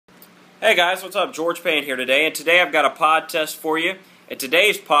Hey guys, what's up? George Payne here today, and today I've got a pod test for you. And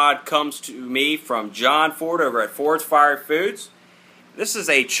today's pod comes to me from John Ford over at Ford's Fiery Foods. This is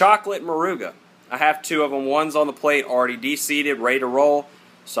a Chocolate Moruga. I have two of them. One's on the plate, already de-seeded, ready to roll,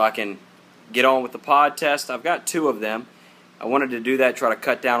 so I can get on with the pod test. I've got two of them. I wanted to do that, try to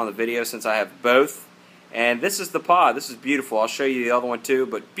cut down on the video since I have both. And this is the pod. This is beautiful. I'll show you the other one too,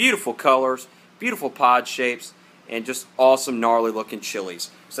 but beautiful colors, beautiful pod shapes, and just awesome, gnarly looking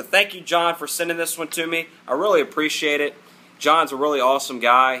chilies. So thank you, John, for sending this one to me. I really appreciate it. John's a really awesome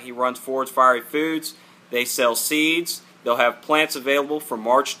guy. He runs Ford's Fiery Foods. They sell seeds. They'll have plants available from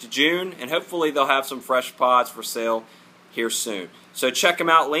March to June, and hopefully they'll have some fresh pods for sale here soon. So check him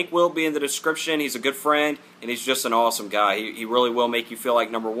out. Link will be in the description. He's a good friend, and he's just an awesome guy. He really will make you feel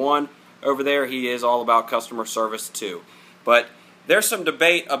like number one over there. He is all about customer service too. But there's some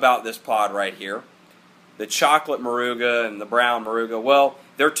debate about this pod right here. The Chocolate Moruga and the Brown Moruga. Well,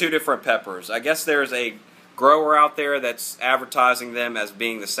 they're two different peppers. I guess there's a grower out there that's advertising them as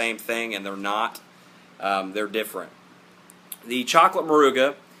being the same thing, and they're not. They're different. The Chocolate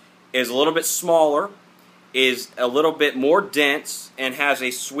Moruga is a little bit smaller, is a little bit more dense, and has a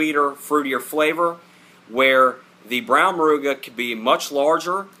sweeter, fruitier flavor, where the Brown Moruga could be much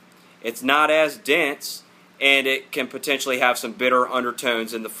larger. It's not as dense, and it can potentially have some bitter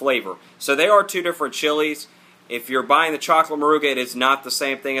undertones in the flavor. So they are two different chilies. If you're buying the Chocolate Moruga, it is not the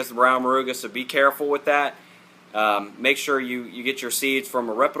same thing as the Brown Moruga, so be careful with that. Make sure you get your seeds from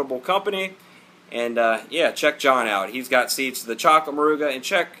a reputable company. And yeah, check John out. He's got seeds to the Chocolate Moruga. And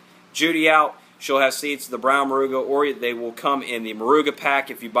check Judy out. She'll have seeds to the Brown Moruga, or they will come in the Moruga pack.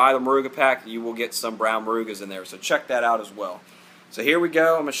 If you buy the Moruga pack, you will get some Brown Morugas in there. So check that out as well. So here we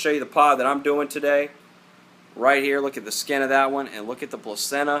go. I'm going to show you the pod that I'm doing today. Right here, look at the skin of that one, and look at the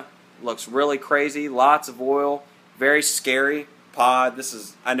placenta. Looks really crazy, lots of oil, very scary pod.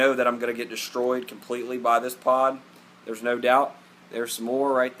 I know that I'm going to get destroyed completely by this pod. There's no doubt. There's some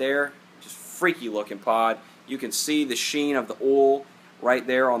more right there. Just freaky looking pod. You can see the sheen of the oil right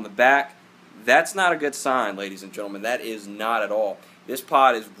there on the back. That's not a good sign, ladies and gentlemen. That is not at all. This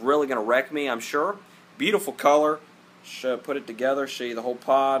pod is really going to wreck me, I'm sure. Beautiful color. Put it together, show you the whole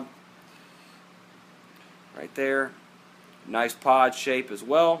pod. Right there. Nice pod shape as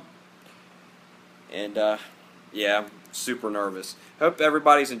well. And yeah, I'm super nervous. Hope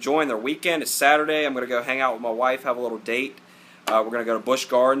everybody's enjoying their weekend. It's Saturday. I'm going to go hang out with my wife, have a little date. We're going to go to Busch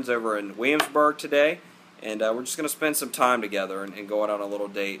Gardens over in Williamsburg today. And we're just going to spend some time together and go out on a little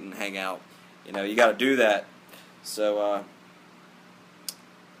date and hang out. You know, you got to do that. So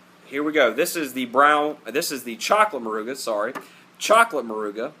here we go. This is the Chocolate Moruga, sorry. Chocolate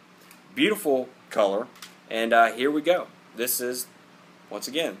Moruga. Beautiful color. And here we go. This is, once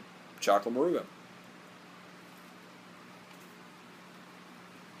again, Chocolate Moruga.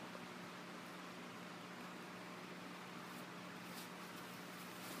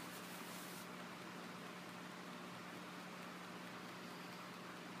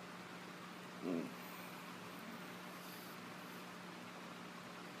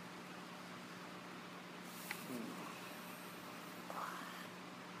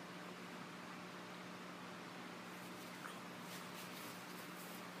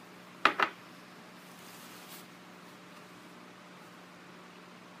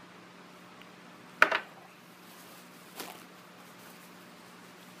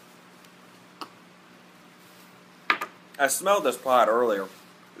 I smelled this pod earlier.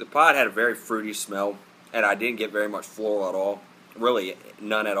 The pod had a very fruity smell, and I didn't get very much floral at all. Really,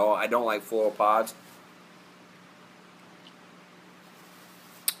 none at all. I don't like floral pods.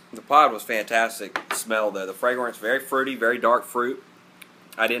 The pod was fantastic smell, though. The fragrance, very fruity, very dark fruit.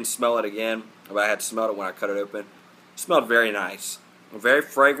 I didn't smell it again, but I had smelled it when I cut it open. It smelled very nice. Very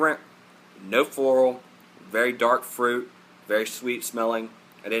fragrant, no floral, very dark fruit, very sweet smelling.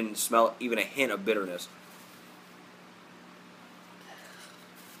 I didn't smell even a hint of bitterness.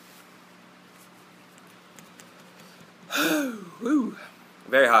 Woo.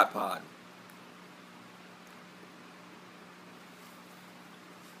 Very hot pod.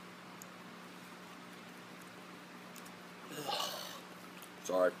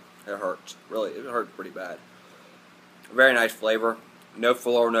 Sorry, it hurts. Really, it hurts pretty bad. Very nice flavor. No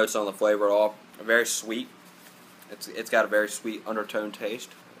floral notes on the flavor at all. Very sweet. It's got a very sweet undertone taste.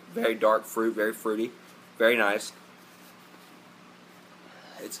 Very dark fruit, very fruity. Very nice.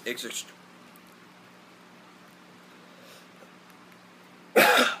 It's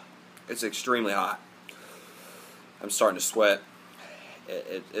extremely hot. I'm starting to sweat.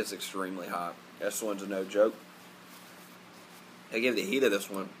 It's extremely hot. This one's a no joke. I give the heat of this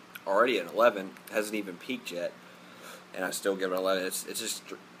one already an 11. It hasn't even peaked yet, and I still give it an 11. It's just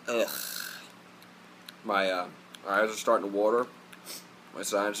Ugh. My eyes are starting to water. My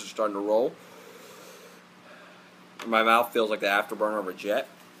sinuses are starting to roll. My mouth feels like the afterburner of a jet.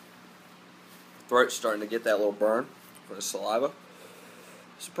 Throat's starting to get that little burn for the saliva.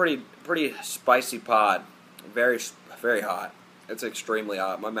 It's a pretty spicy pod. Very hot. It's extremely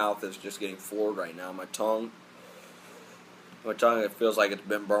hot. My mouth is just getting floored right now. My tongue, it feels like it's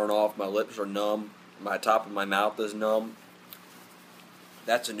been burned off. My lips are numb. My top of my mouth is numb.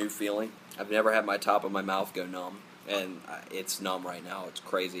 That's a new feeling. I've never had my top of my mouth go numb, and it's numb right now. It's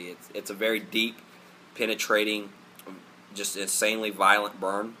crazy. It's a very deep, penetrating, just insanely violent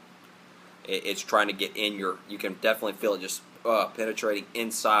burn. It's trying to get in your. You can definitely feel it just penetrating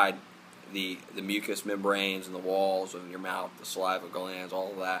inside the mucous membranes and the walls of your mouth, the saliva glands,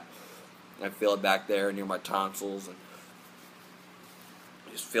 all of that. I feel it back there near my tonsils, and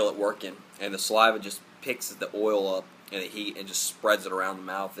I just feel it working. And the saliva just picks the oil up and the heat and just spreads it around the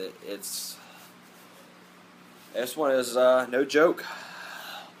mouth. This one is no joke.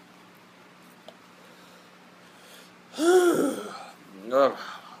 Ugh.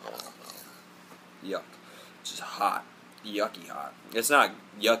 Yuck. It's just hot. Yucky hot. It's not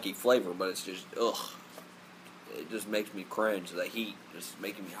yucky flavor, but it's just, ugh. It just makes me cringe. The heat just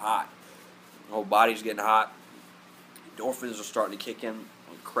making me hot. My whole body's getting hot. Endorphins are starting to kick in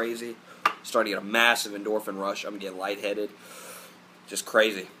like crazy. Starting to get a massive endorphin rush. I'm getting lightheaded. Just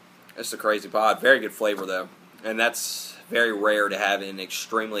crazy. It's a crazy pod. Very good flavor, though. And that's very rare to have an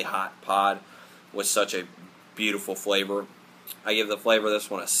extremely hot pod with such a beautiful flavor. I give the flavor of this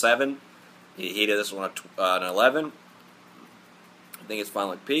one a 7. The heat of this one an 11. I think it's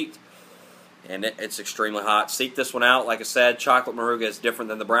finally peaked. And it's extremely hot. Seek this one out. Like I said, Chocolate Moruga is different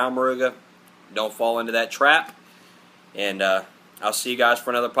than the brown Moruga. Don't fall into that trap. And I'll see you guys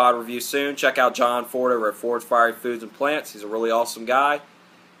for another pod review soon. Check out John Ford over at Ford's Fiery Foods and Plants. He's a really awesome guy.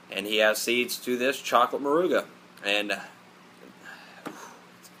 And he has seeds to this Chocolate Moruga. And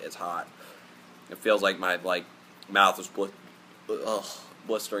it's hot. It feels like my mouth is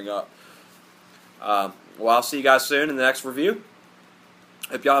blistering up. Well, I'll see you guys soon in the next review.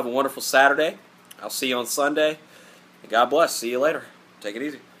 Hope y'all have a wonderful Saturday. I'll see you on Sunday. And God bless. See you later. Take it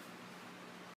easy.